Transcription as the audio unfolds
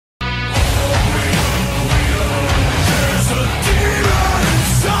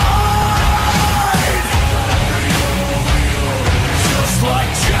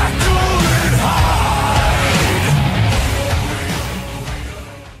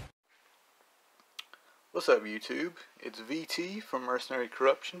What's up, YouTube? It's VT from Mercenary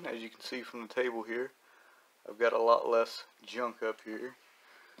Corruption. As you can see from the table here, I've got a lot less junk up here.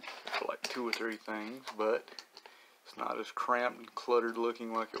 It's like 2 or 3 things, but it's not as cramped and cluttered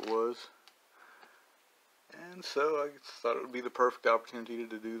looking like it was. And so I thought it would be the perfect opportunity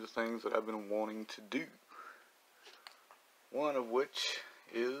to do the things that I've been wanting to do. One of which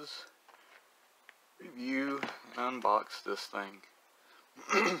is review and unbox this thing.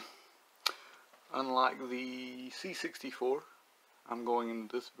 Unlike the C64, I'm going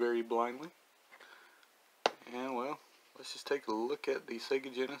into this very blindly. And well, let's just take a look at the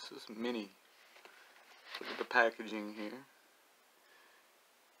SEGA Genesis Mini. Look at the packaging here.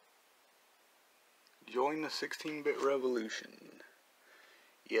 Join the 16-bit revolution.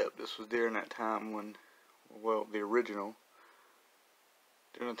 Yep, this was during that time when, well, the original,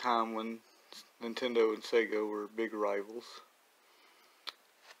 during a time when Nintendo and Sega were big rivals.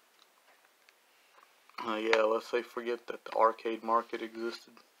 Yeah, let's say forget that the arcade market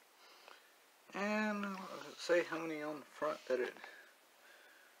existed. And let's say how many on the front that it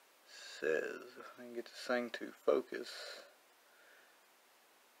says. If I can get this thing to focus.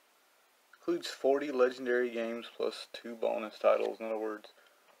 Includes 40 legendary games plus 2 bonus titles. In other words,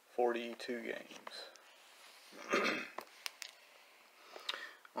 42 games.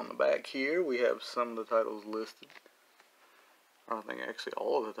 On the back here, we have some of the titles listed. I think actually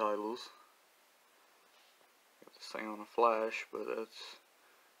all of the titles. Got this thing on a flash, but that's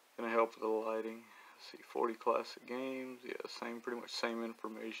going to help with the lighting. Let's see, 40 classic games. Yeah, pretty much same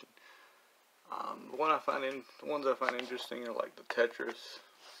information. The ones I find interesting are like the Tetris.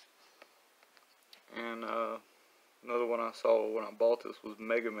 And another one I saw when I bought this was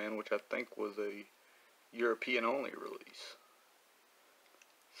Mega Man, which I think was a European only release.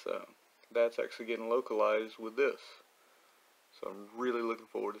 So that's actually getting localized with this. So I'm really looking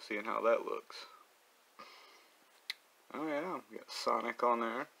forward to seeing how that looks. Oh yeah, we got Sonic on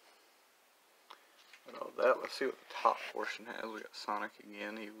there. And all that. Let's see what the top portion has. We got Sonic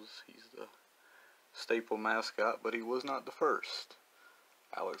again. He's the staple mascot, but he was not the first.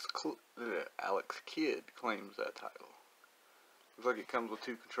 Alex Kidd claims that title. Looks like it comes with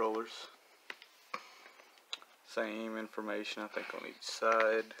 2 controllers. Same information, I think, on each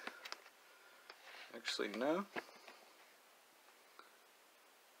side. Actually, no.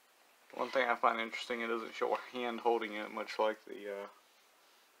 One thing I find interesting, it doesn't show a hand holding it, much like the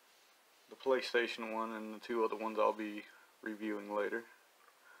PlayStation one and the 2 other ones I'll be reviewing later.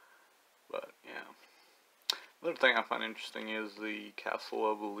 But yeah. Another thing I find interesting is the Castle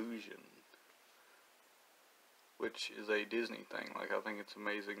of Illusion, which is a Disney thing. Like, I think it's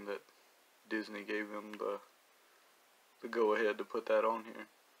amazing that Disney gave them the go-ahead to put that on here.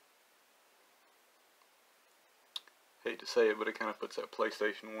 Hate to say it, but it kind of puts that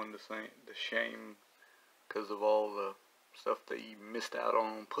PlayStation 1 to shame because of all the stuff they missed out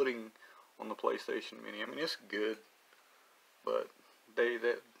on putting on the PlayStation Mini. I mean, it's good, but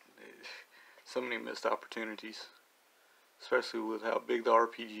so many missed opportunities, especially with how big the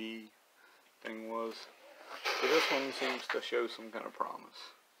RPG thing was. So this one seems to show some kind of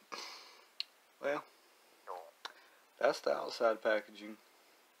promise. Well, that's the outside packaging.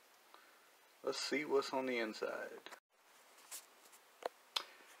 Let's see what's on the inside.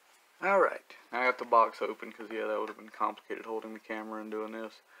 Alright, I got the box open because, yeah, that would have been complicated holding the camera and doing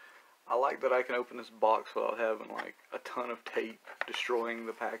this. I like that I can open this box without having like a ton of tape destroying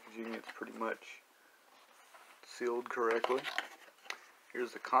the packaging. It's pretty much sealed correctly.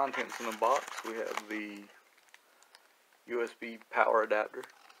 Here's the contents in the box. We have the USB power adapter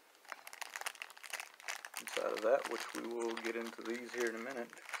inside of that, which we will get into these here in a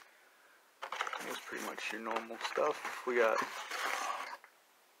minute. It's pretty much your normal stuff. We got,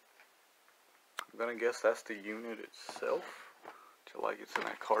 I'm gonna guess that's the unit itself. Like it's in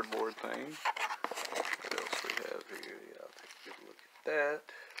that cardboard thing. What else we have here? Yeah, I'll take a good look at that.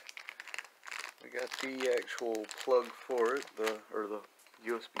 We got the actual plug for it, the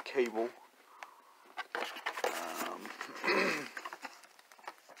USB cable.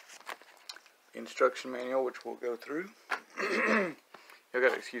 Instruction manual, which we'll go through.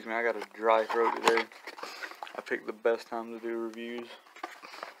 Excuse me, I got a dry throat today. I picked the best time to do reviews.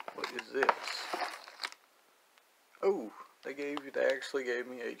 What is this? Oh. They actually gave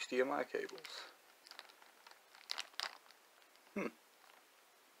me HDMI cables. It's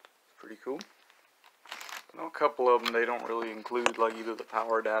pretty cool. I know a couple of them they don't really include, like either the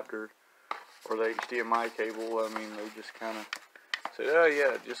power adapter or the HDMI cable. I mean, they just kind of say, oh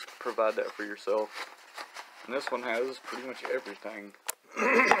yeah, just provide that for yourself. And this one has pretty much everything.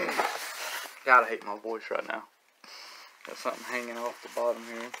 God, I hate my voice right now. Got something hanging off the bottom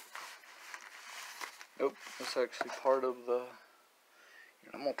here. Oh, that's actually part of the...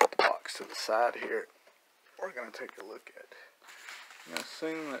 I'm going to put the box to the side here. We're going to take a look at... I'm going to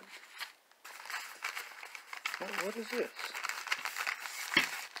assume that... What is this?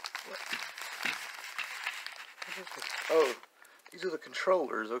 What is this? Oh, these are the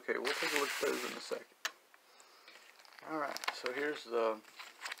controllers. Okay, we'll take a look at those in a second. Alright, so here's the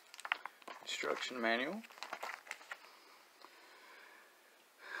instruction manual.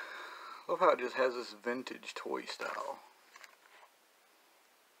 Love how it just has this vintage toy style.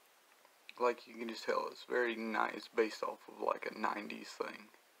 Like you can just tell it's very nice, based off of like a 90s thing.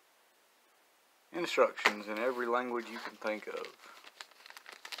 Instructions in every language you can think of.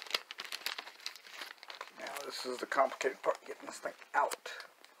 Now this is the complicated part, getting this thing out,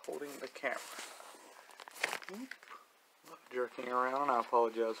 holding the camera. Jerking around, and I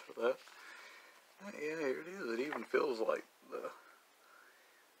apologize for that. Yeah, here it is. It even feels like the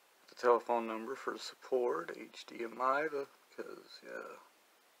telephone number for support, HDMI, because, yeah,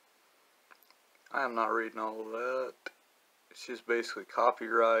 I am not reading all of that. It's just basically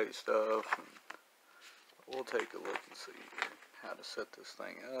copyright stuff, and we'll take a look and see how to set this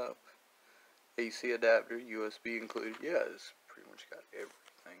thing up. AC adapter, USB included. Yeah, it's pretty much got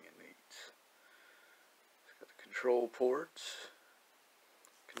everything it needs. It's got the control ports,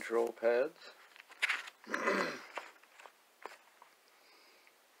 control pads.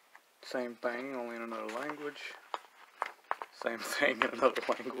 Same thing, only in another language. Same thing in another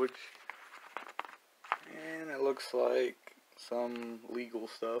language. And it looks like some legal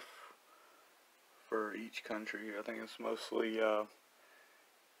stuff for each country. I think it's mostly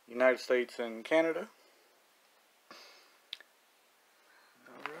United States and Canada.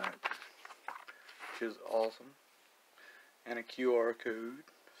 Alright. Which is awesome. And a QR code.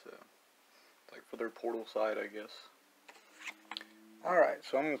 So, like for their portal site, I guess. Alright,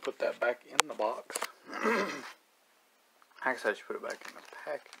 so I'm going to put that back in the box. Actually, I should put it back in the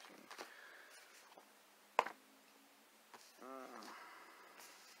packaging.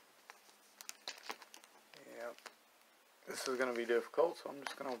 Yep. This is going to be difficult, so I'm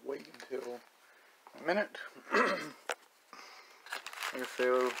just going to wait until a minute. Like I say,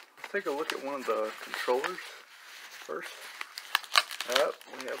 let's take a look at one of the controllers first. Yep,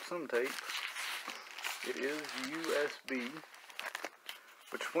 we have some tape. It is USB.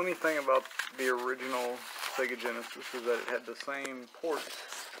 Which, funny thing about the original SEGA Genesis is that it had the same ports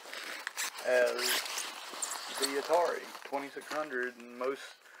as the Atari 2600, and most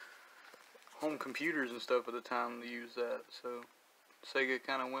home computers and stuff at the time they used that. So SEGA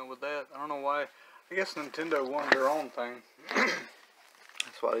kind of went with that. I don't know why. I guess Nintendo wanted their own thing.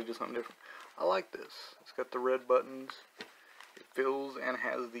 That's why they did something different. I like this. It's got the red buttons. It feels and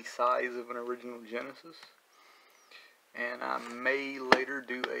has the size of an original Genesis. And I may later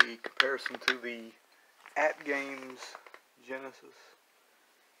do a comparison to the at-games Genesis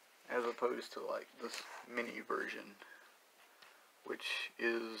as opposed to like this mini version, which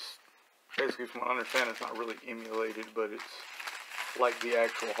is basically, from what I understand, it's not really emulated, but it's like the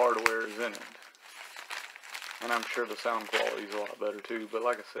actual hardware is in it. And I'm sure the sound quality is a lot better too, but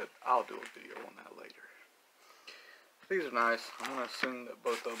like I said, I'll do a video on that later. These are nice. I'm going to assume that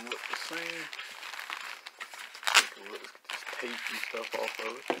both of them look the same. Let's get this tape and stuff off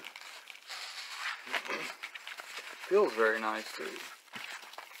of it. Feels very nice too.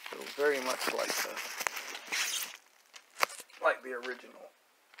 Feels very much like the original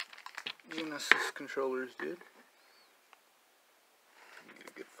Genesis controllers did. Get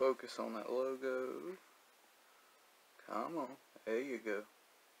a good focus on that logo. Come on, there you go.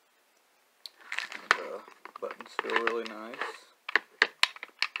 The buttons feel really nice.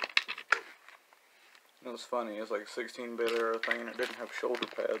 It was funny, it's like a 16-bit era thing and it didn't have shoulder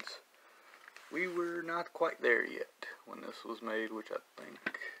pads. We were not quite there yet when this was made, which I think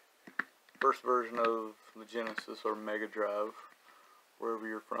first version of the Genesis or Mega Drive, wherever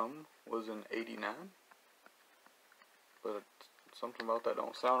you're from, was in '89. But something about that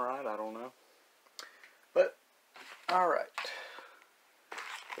don't sound right, I don't know. But, alright.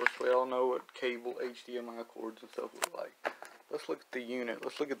 Of course, we all know what cable HDMI cords and stuff look like. Let's look at the unit.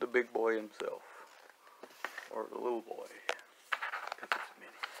 Let's look at the big boy himself. Or the little boy. Because it's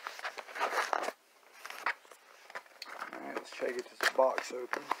mini. Alright, let's try to get this box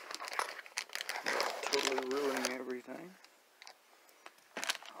open. Totally ruining everything.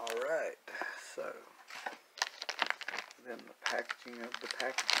 Alright, so. Then the packaging of the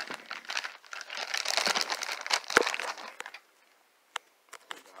packaging.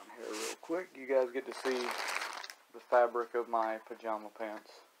 Put it down here real quick. You guys get to see the fabric of my pajama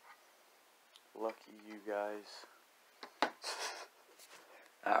pants. Lucky you guys.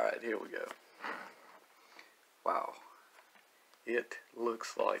 Alright, here we go. Wow. It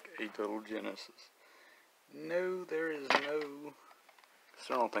looks like a total Genesis. No, there is no...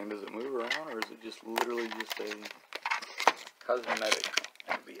 I don't think, does it move around, or is it just literally just a cosmetic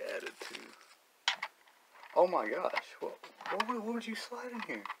to be added to? Oh my gosh, what would you slide in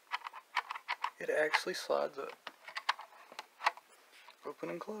here? It actually slides up. Open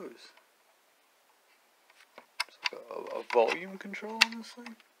and close. It's like a volume control on this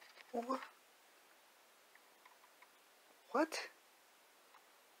thing? What? What?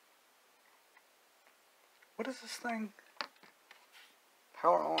 What is this thing?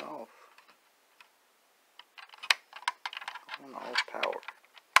 Power on off. On off power.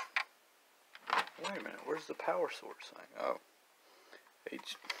 Wait a minute, where's the power source thing? Oh.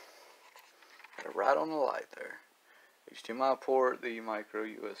 Got it right on the light there. HDMI port, the micro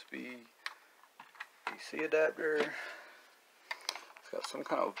USB, DC adapter. It's got some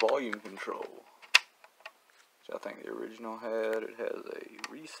kind of volume control, which I think the original had. It has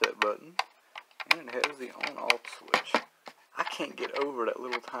a reset button, and it has the on-off switch. I can't get over that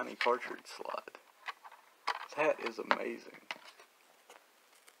little tiny cartridge slide. That is amazing.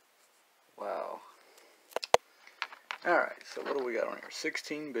 Wow. Alright, so what do we got on here?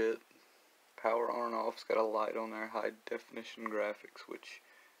 16-bit, power on and off. It's got a light on there, high definition graphics, which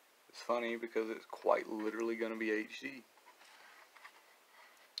is funny because it's quite literally going to be HD.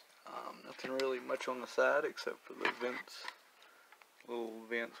 Nothing really much on the side except for the vents. Little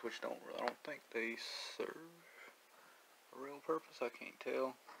vents which I don't think they serve a real purpose. I can't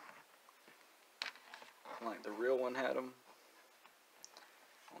tell. Like the real one had them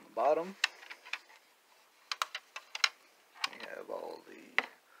on the bottom. You have all the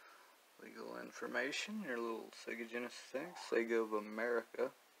legal information. Your little SEGA Genesis thing. SEGA of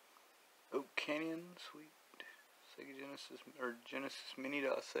America. Oak Canyon, sweet. SEGA Genesis, or Genesis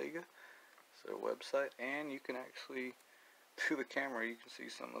Mini.Sega. It's their website, and you can actually, through the camera, you can see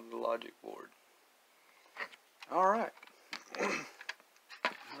some of the logic board. Alright.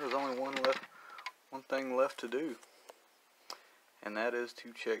 There's only one thing left to do, and that is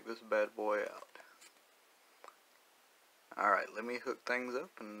to check this bad boy out. Alright, let me hook things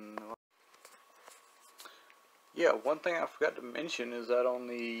up, and yeah, one thing I forgot to mention is that on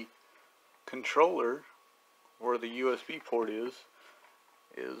the controller, where the USB port is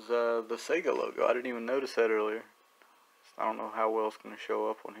the SEGA logo. I didn't even notice that earlier. I don't know how well it's going to show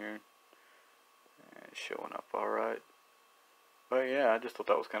up on here. It's showing up alright. But yeah, I just thought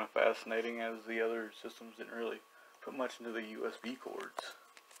that was kind of fascinating, as the other systems didn't really put much into the USB cords.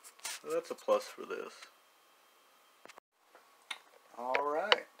 So that's a plus for this.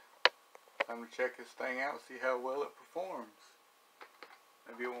 Alright. Time to check this thing out, see how well it performs.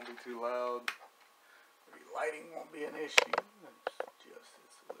 Maybe it won't be too loud. Maybe lighting won't be an issue. It's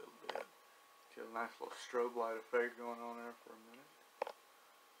just a little bit. Get a nice little strobe light effect going on there for a minute.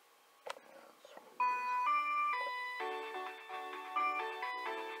 Yeah, let's move this.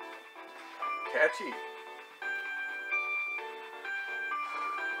 Catchy.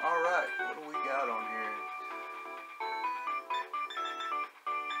 Alright, what do we got on here?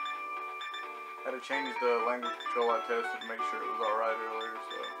 Had to change the language control I tested to make sure it was alright earlier,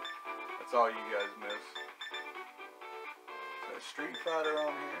 so that's all you guys miss. So Street Fighter on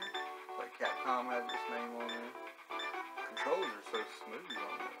here, like Capcom has this name on there. Controls are so smooth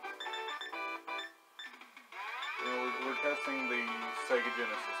on this. You know, we're testing the SEGA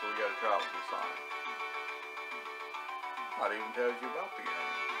Genesis, so we gotta try out some Sonic. Not even tells you about the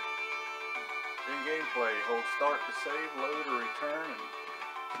game. In gameplay, hold start to save, load, or return, and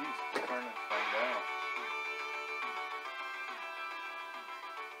geez, turn this thing down.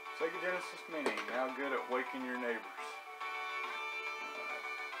 SEGA Genesis Mini, now good at waking your neighbors.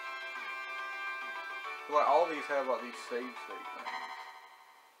 Like all these have like these save state things.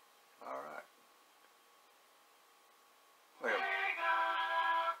 Alright. Look at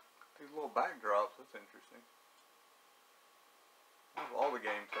these little backdrops, that's interesting. All the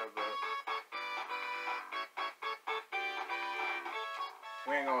games have that.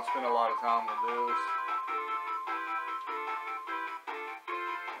 We ain't gonna spend a lot of time with this.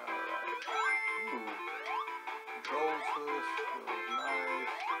 Alright. Ooh. Controls for this feels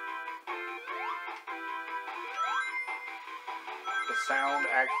nice. The sound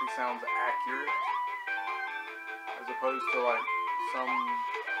actually sounds accurate, as opposed to like some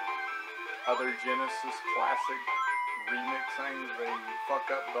other Genesis classic remix things. They fuck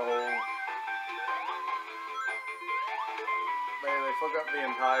up the whole. They fuck up the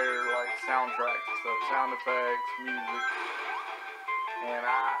entire like soundtrack and stuff, sound effects, music, and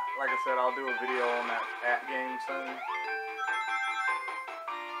like I said, I'll do a video on that game soon.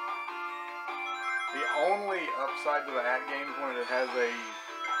 The only upside to that game is when it has a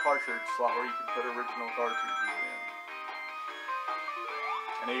cartridge slot where you can put original cartridges in.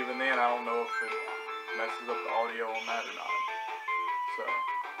 And even then, I don't know if it messes up the audio on that or not. So.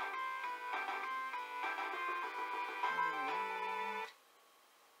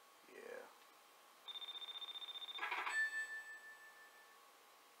 Yeah.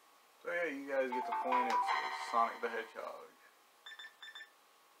 So yeah, you guys get the point. It's Sonic the Hedgehog.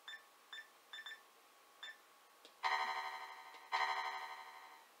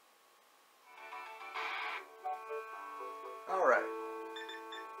 Alright.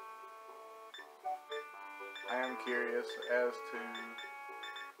 I am curious as to...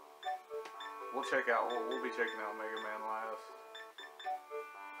 We'll be checking out Mega Man last.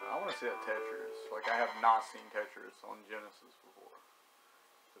 I want to see that Tetris. Like, I have not seen Tetris on Genesis before.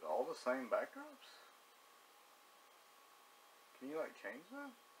 Is it all the same backdrops? Can you, like, change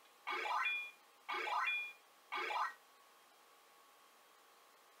that?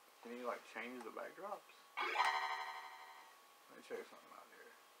 Can you, like, change the backdrops? Let me check something out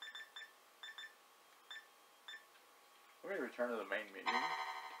here. Let me return to the main menu and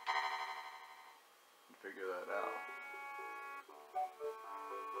figure that out.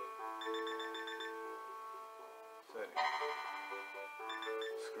 Settings.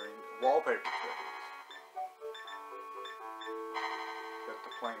 Screen. Wallpaper settings. Got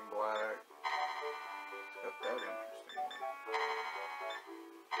the plain black. It's got that interesting one.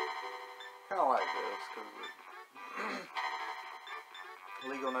 Kind of like this because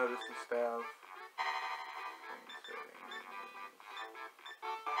legal notice to staff.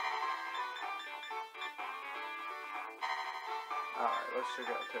 Alright, let's check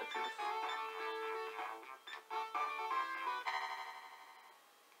out Tetris.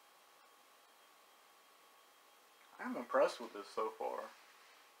 I'm impressed with this so far.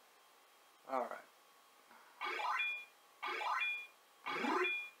 Alright.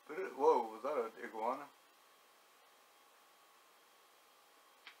 Whoa, was that an iguana?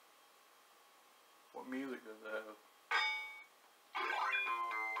 What music does it have?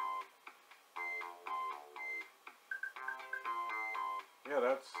 Yeah,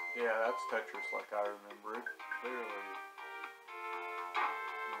 that's Tetris like I remember it, clearly.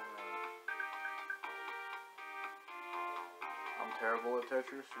 I'm terrible at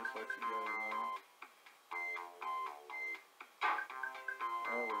Tetris, just let you guys know.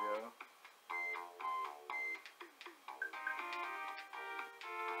 There we go.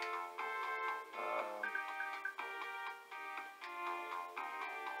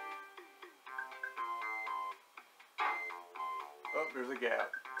 Oh, there's a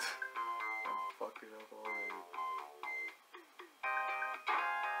gap. I fucked it up already.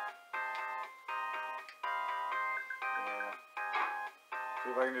 Yeah. See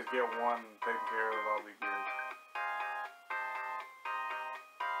if I can just get one taken care of, I'll be good.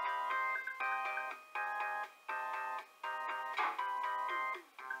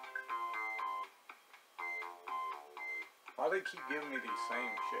 Why do they keep giving me these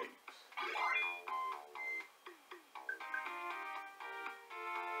same shapes?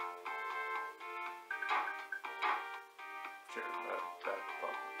 Sure, that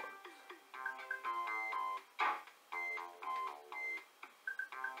fucking works.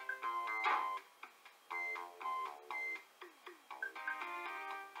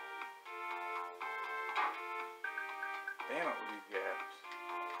 Damn it with these gaps.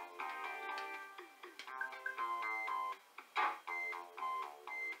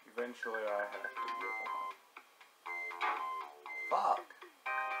 Eventually I have to get one. Fuck!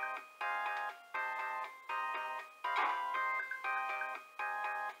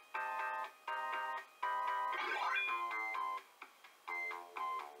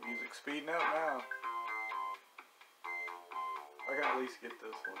 Music speeding up now. I can at least get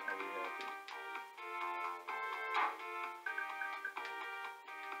this one, I'll be happy.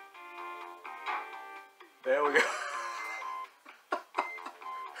 There we go.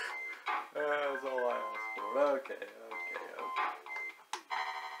 That's all I asked for. Okay.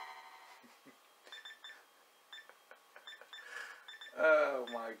 Oh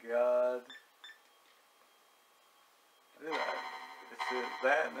my god. It's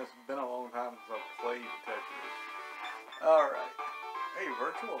that, and it's been a long time since I've played Tetris. Alright. Hey,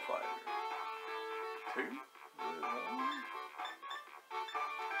 Virtual Fighter. 2?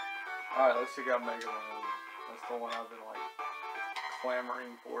 Alright, let's check out Mega Man. That's the one I've been like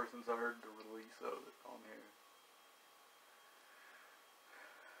clamoring for since I heard the release of it on here.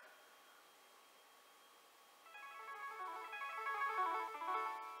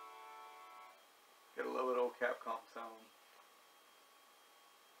 Get a little bit old Capcom sound.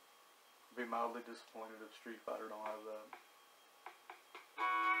 Be mildly disappointed if Street Fighter don't have that.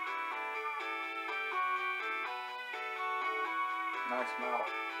 Nice mouth,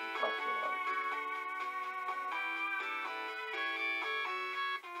 I feel like.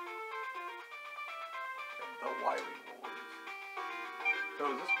 The Wily Wars. So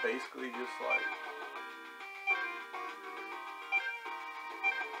is this basically just like...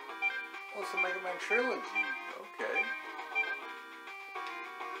 Oh, it's a Mega Man trilogy. Okay.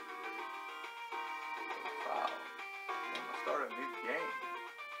 Wow. I'm gonna start a new game.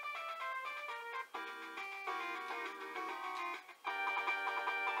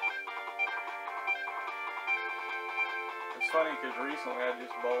 It's funny because recently I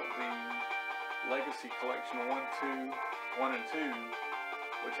just bought the Legacy Collection 1 and 2,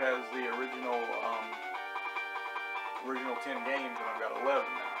 which has the original 10 games, and I've got 11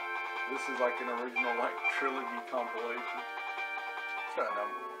 now. This is like an original like trilogy compilation. It's got a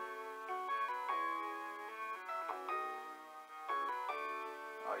number one.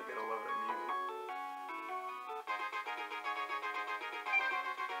 Oh, you gotta love that music.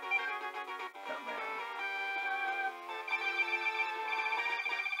 Oh man.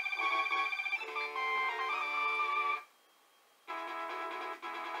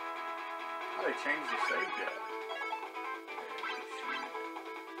 Oh, they changed the save jet.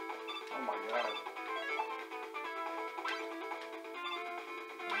 Oh my god.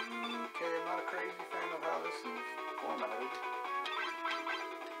 Okay, I'm not a crazy fan of how this is formatted.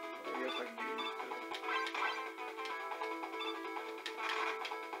 I guess I can get used to it.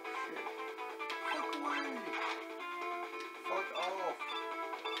 Shit. Fuck away! Fuck off!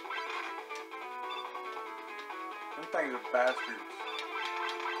 Them things are bastards.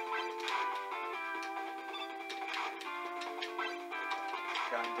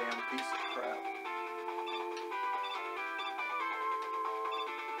 Goddamn piece of crap.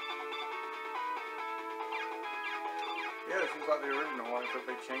 Yeah, it seems like the original one, except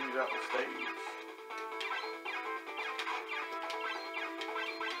they changed out the stage.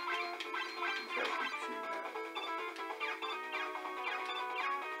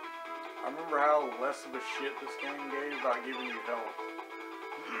 I remember how less of a shit this game gave about giving you health.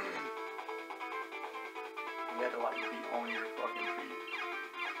 You had to like be on your fucking feet.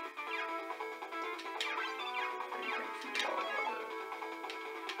 You can't shoot balls like that.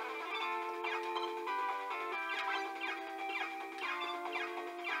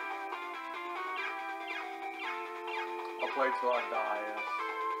 I'll play till I die,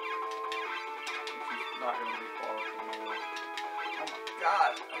 which is not going to be far from now. Oh my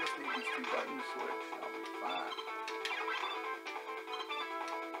god, I just need these two buttons switched and I'll be fine.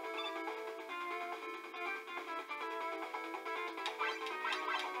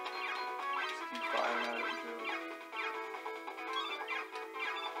 Just keep firing at it until...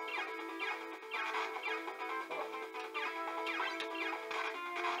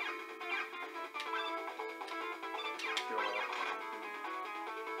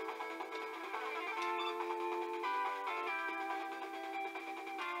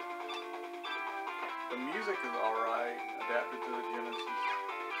 The music is alright, adapted to the Genesis.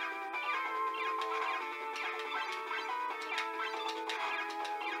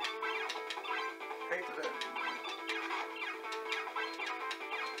 Hate that.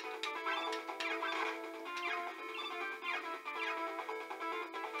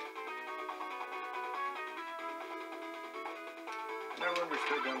 Never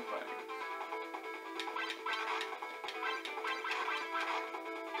understood them things.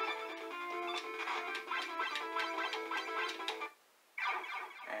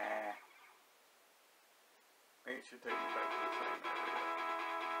 It should take me back to the same area.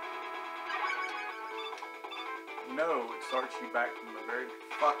 No, it starts you back from the very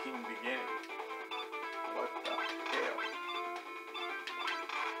fucking beginning. What the hell?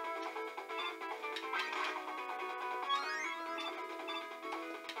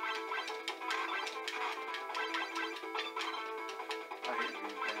 I hate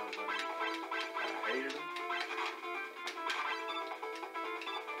these damn things. I hated them.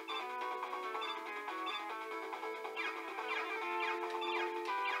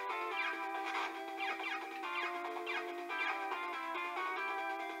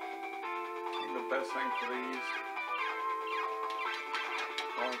 The best thing for these,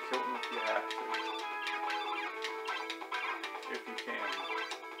 only kill them if you have to. If you can.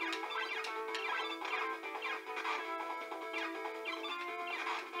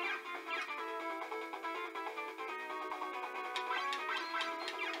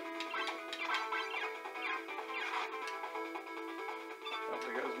 Well,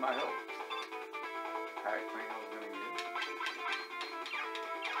 there goes my health. Pack thing I was gonna get.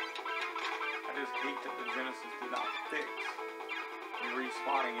 hate that the Genesis did not fix the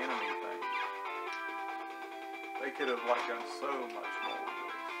respawning enemy thing. They could have like done so much more with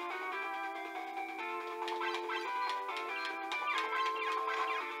this.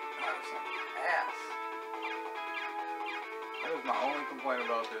 That is some ass. That is my only complaint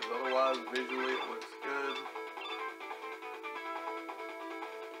about this. Otherwise, visually it looks good.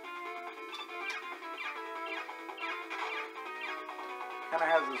 Kind of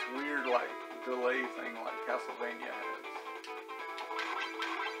has this weird like delay thing like Castlevania has.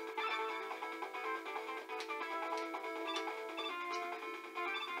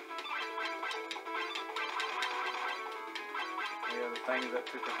 Yeah, the things that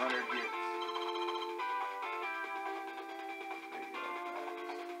took 100 hits.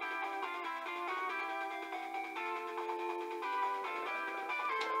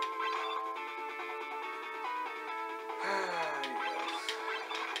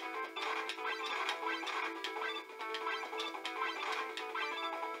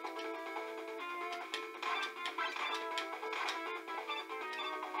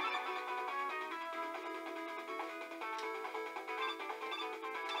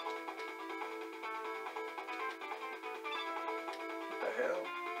 What the hell?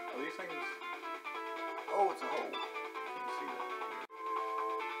 Are these things? Oh, it's a hole. Can't see that.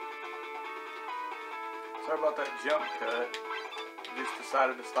 Sorry about that jump cut. Just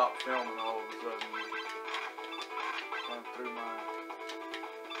decided to stop filming all of a sudden. Going through my...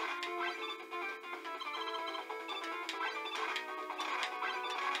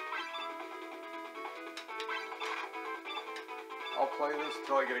 I'll play this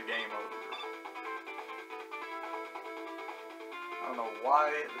until I get a game over. I don't know why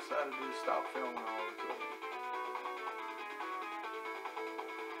it decided to just stop filming all of a sudden.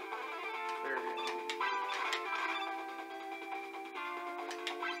 Very good.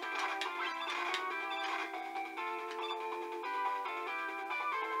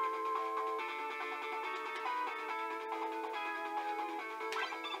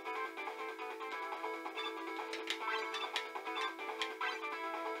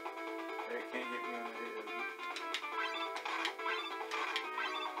 It can't hit me on the head.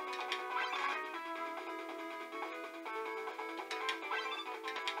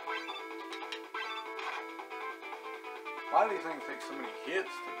 Why do these things take so many hits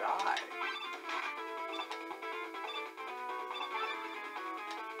to die?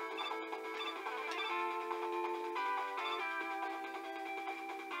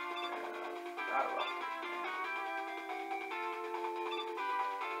 Yeah, I forgot about this, man.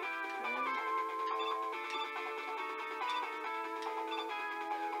 Okay.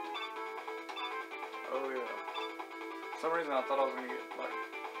 Oh yeah. For some reason I thought I was gonna get like...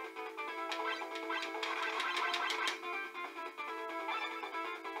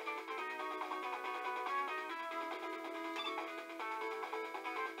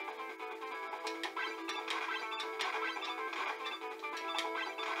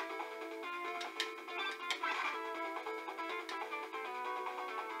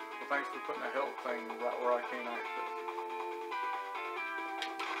 Thanks for putting a health thing right where I can't access it.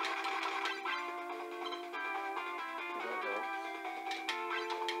 That helps.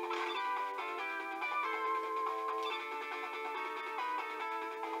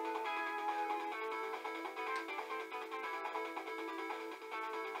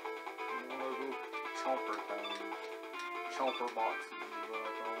 One of those little chomper things. Chomper boxes is what I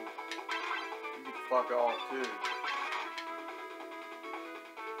call them. You can fuck off too.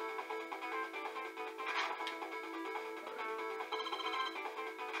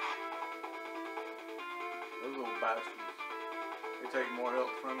 Those little bastards. They take more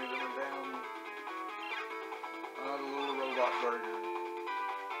health from me than a damn the little robot burger.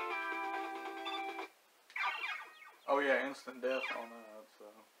 Oh yeah, instant death on that, so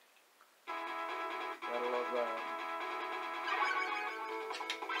gotta love that.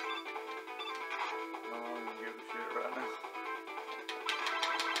 No, I don't even give a shit right now.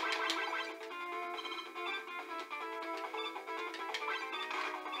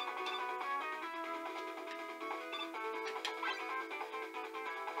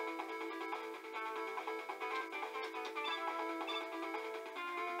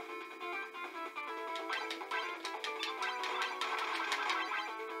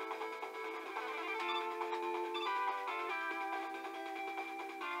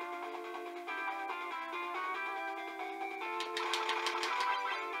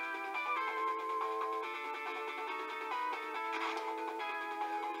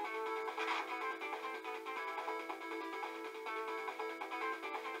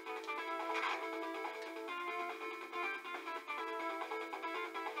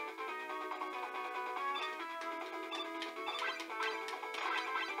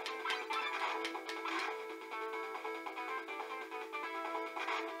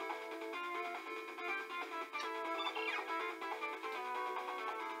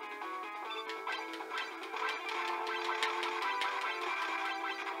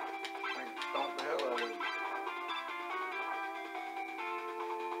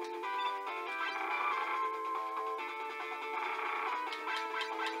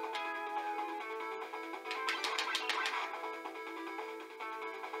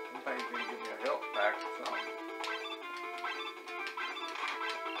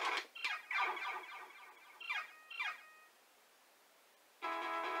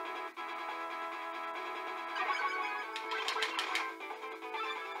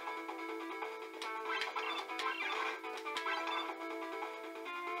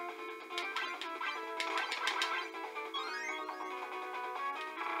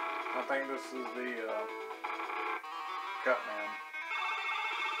 I think this is the cut man.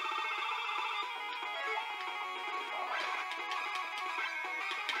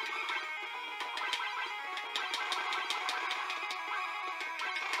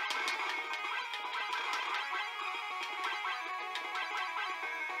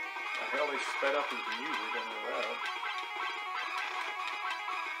 The hell, they sped up his music, I know that.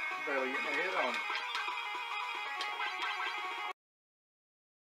 Barely getting a hit on.